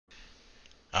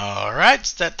Alright,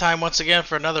 it's that time once again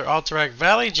for another Alterac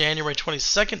Valley, January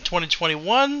 22nd,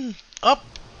 2021. Up!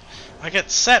 I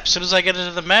get sapped as soon as I get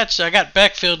into the match. I got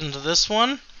backfilled into this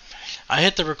one. I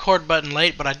hit the record button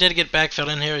late, but I did get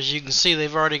backfilled in here. As you can see,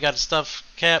 they've already got stuff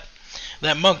capped.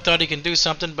 That monk thought he can do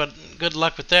something, but good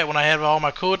luck with that when I have all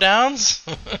my cooldowns.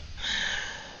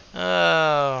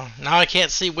 Now I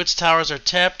can't see which towers are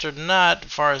tapped or not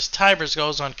as far as timers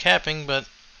goes on capping, but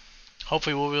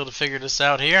hopefully we'll be able to figure this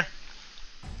out here.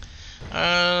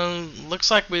 Looks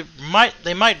like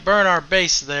they might burn our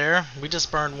base there. We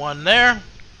just burned one there.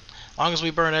 As long as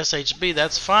we burn SHB,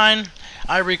 that's fine.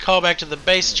 I recall back to the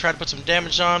base to try to put some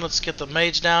damage on. Let's get the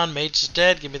mage down. Mage is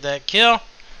dead. Give me that kill.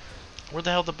 Where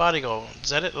the hell did the body go? Is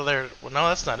that it? Oh, there. Well, no,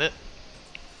 that's not it.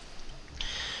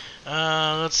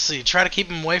 Let's see. Try to keep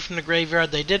them away from the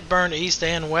graveyard. They did burn east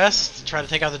and west. Try to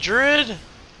take out the druid.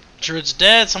 Druid's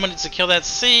dead. Someone needs to kill that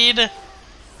seed.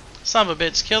 Son of a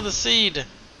bitch. Kill the seed.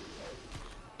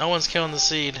 No one's killing the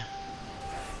seed.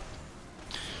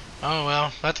 Oh well, I'll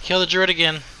have to kill the druid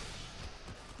again.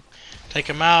 Take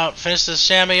him out. Finish this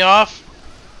chamois off.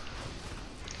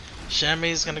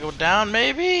 Chamois gonna go down,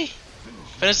 maybe?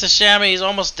 Finish the chamois. He's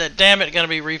almost dead. Damn it, gonna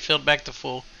be refilled back to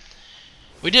full.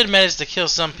 We did manage to kill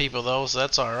some people though, so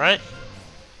that's alright.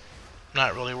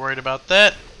 Not really worried about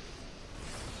that.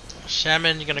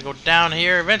 Shaman, you're gonna go down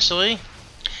here eventually.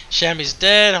 Chamois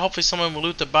dead. Hopefully someone will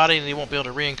loot the body and he won't be able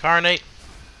to reincarnate.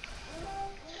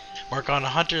 Work on a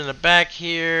hunter in the back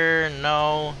here.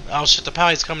 No. Oh shit, the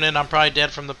pally's coming in. I'm probably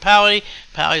dead from the pally.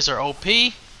 Pallies are OP.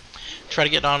 Try to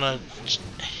get on a...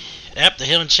 Yep, the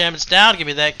healing shaman's down. Give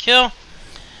me that kill.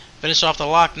 Finish off the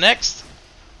lock next.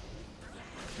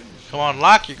 Come on,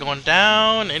 lock. You're going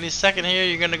down. Any second here,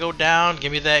 you're going to go down.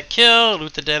 Give me that kill.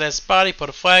 Loot the dead ass body. Put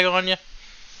a flag on you.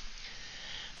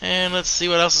 And let's see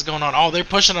what else is going on. Oh, they're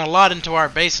pushing a lot into our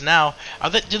base now.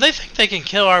 Do they think they can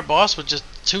kill our boss with just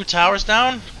 2 towers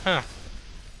down? Huh.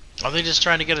 Are they just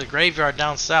trying to get a graveyard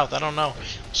down south? I don't know.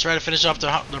 Let's try to finish off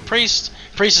the priest.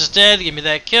 Priest is dead. Give me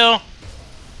that kill.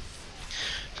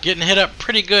 Getting hit up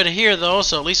pretty good here, though,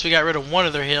 so at least we got rid of one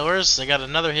of their healers. They got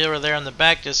another healer there in the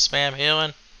back just spam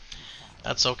healing.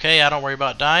 That's okay. I don't worry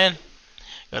about dying.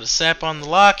 Got a sap on the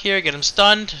lock here. Get him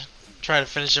stunned. Try to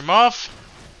finish him off.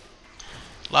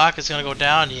 Lock is going to go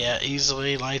down. Yeah,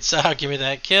 easily. Lights out. Give me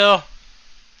that kill.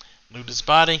 Loot his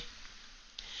body.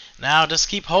 Now, just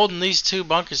keep holding these 2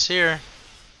 bunkers here.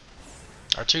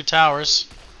 Or 2 towers.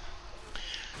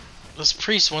 This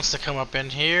priest wants to come up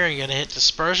in here. You're going to hit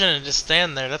dispersion and just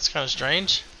stand there. That's kind of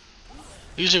strange.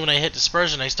 Usually when they hit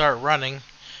dispersion, they start running.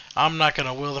 I'm not going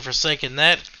to will the Forsaken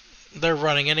that. They're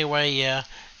running anyway, yeah.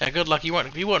 Yeah, good luck. You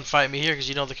wouldn't fight me here because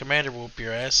you know the commander will whoop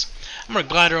your ass. I'm going to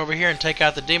glide over here and take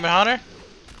out the Demon Hunter.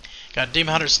 Got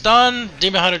Demon Hunter stunned,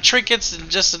 Demon Hunter trinkets in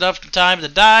just enough time to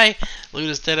die. Loot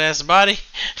his dead ass body.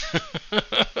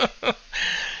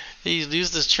 He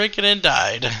used his trinket and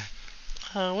died.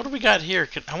 What do we got here?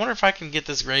 I wonder if I can get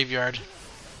this graveyard.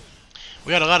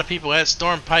 We got a lot of people at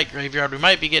Storm Pike Graveyard. We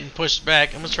might be getting pushed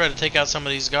back. I'm going to try to take out some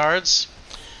of these guards.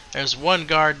 There's one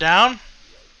guard down.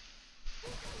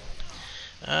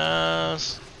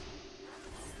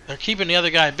 They're keeping the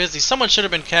other guy busy. Someone should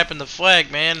have been capping the flag,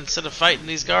 man. Instead of fighting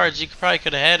these guards, you probably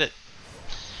could have had it.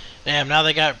 Damn, now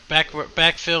they got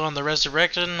backfill on the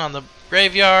resurrection on the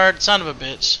graveyard. Son of a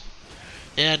bitch.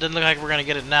 Yeah, it doesn't look like we're going to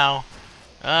get it now.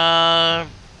 That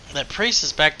priest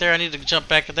is back there. I need to jump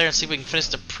back there and see if we can finish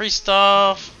the priest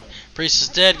off. Priest is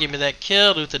dead. Give me that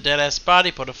kill. Loot the dead ass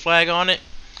body. Put a flag on it.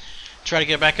 Try to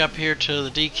get back up here to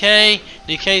the DK.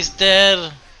 DK's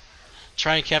dead.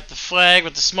 Try and cap the flag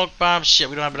with the smoke bomb. Shit,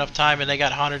 we don't have enough time, and they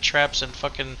got hunter traps and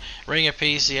fucking ring of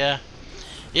peace. Yeah,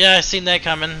 I seen that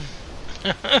coming.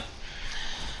 Oh,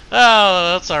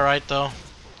 that's all right though.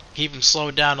 Keep them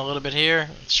slowed down a little bit here.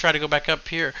 Let's try to go back up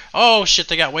here. Oh shit,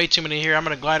 they got way too many here. I'm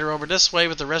gonna glide her over this way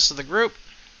with the rest of the group.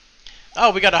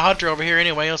 Oh, we got a hunter over here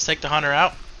anyway. Let's take the hunter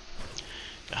out.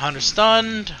 Got hunter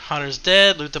stunned. Hunter's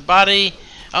dead. Loot the body.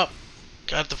 Oh,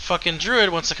 got the fucking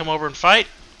druid wants to come over and fight.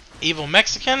 Evil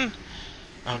Mexican.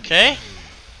 Okay.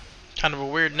 Kind of a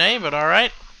weird name, but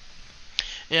alright.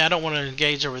 Yeah, I don't want to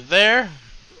engage over there.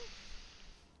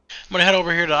 I'm going to head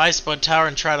over here to Icebud Tower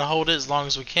and try to hold it as long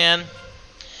as we can.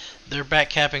 They're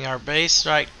back capping our base,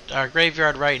 right, our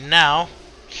graveyard right now.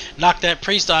 Knock that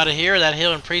priest out of here. That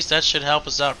healing priest, that should help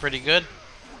us out pretty good.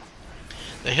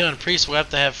 The healing priest will have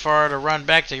to have far to run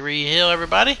back to re-heal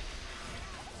everybody.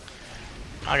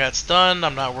 I got stunned.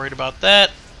 I'm not worried about that.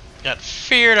 Got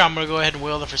feared. I'm going to go ahead and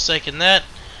will the Forsaken that.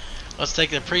 Let's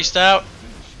take the priest out.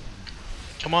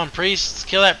 Come on, priest. Let's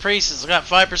kill that priest. It's got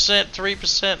 5%,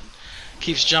 3%.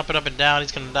 Keeps jumping up and down.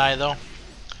 He's going to die, though.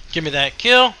 Give me that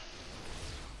kill.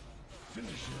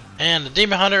 And the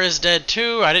Demon Hunter is dead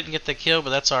too. I didn't get the kill, but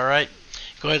that's alright.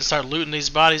 Go ahead and start looting these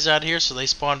bodies out here so they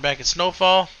spawn back at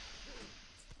Snowfall.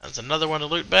 That's another one to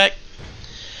loot back.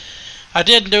 I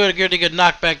did do a pretty good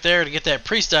knockback there to get that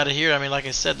priest out of here. I mean, like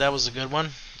I said, that was a good one.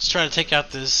 Let's try to take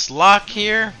out this lock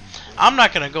here. I'm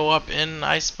not going to go up in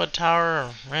Ice Bud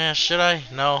Tower. Should I?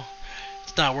 No.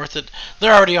 It's not worth it.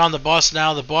 They're already on the boss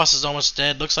now. The boss is almost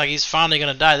dead. Looks like he's finally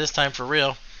going to die this time for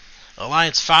real.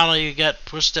 Alliance finally got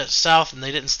pushed south and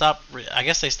they didn't stop. I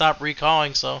guess they stopped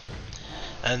recalling, so.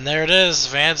 And there it is.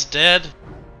 Van's dead.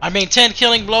 I mean, 10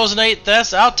 killing blows and 8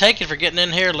 deaths. I'll take it for getting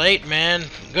in here late, man.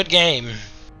 Good game.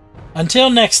 Until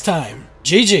next time,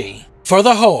 GG for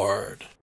the Horde.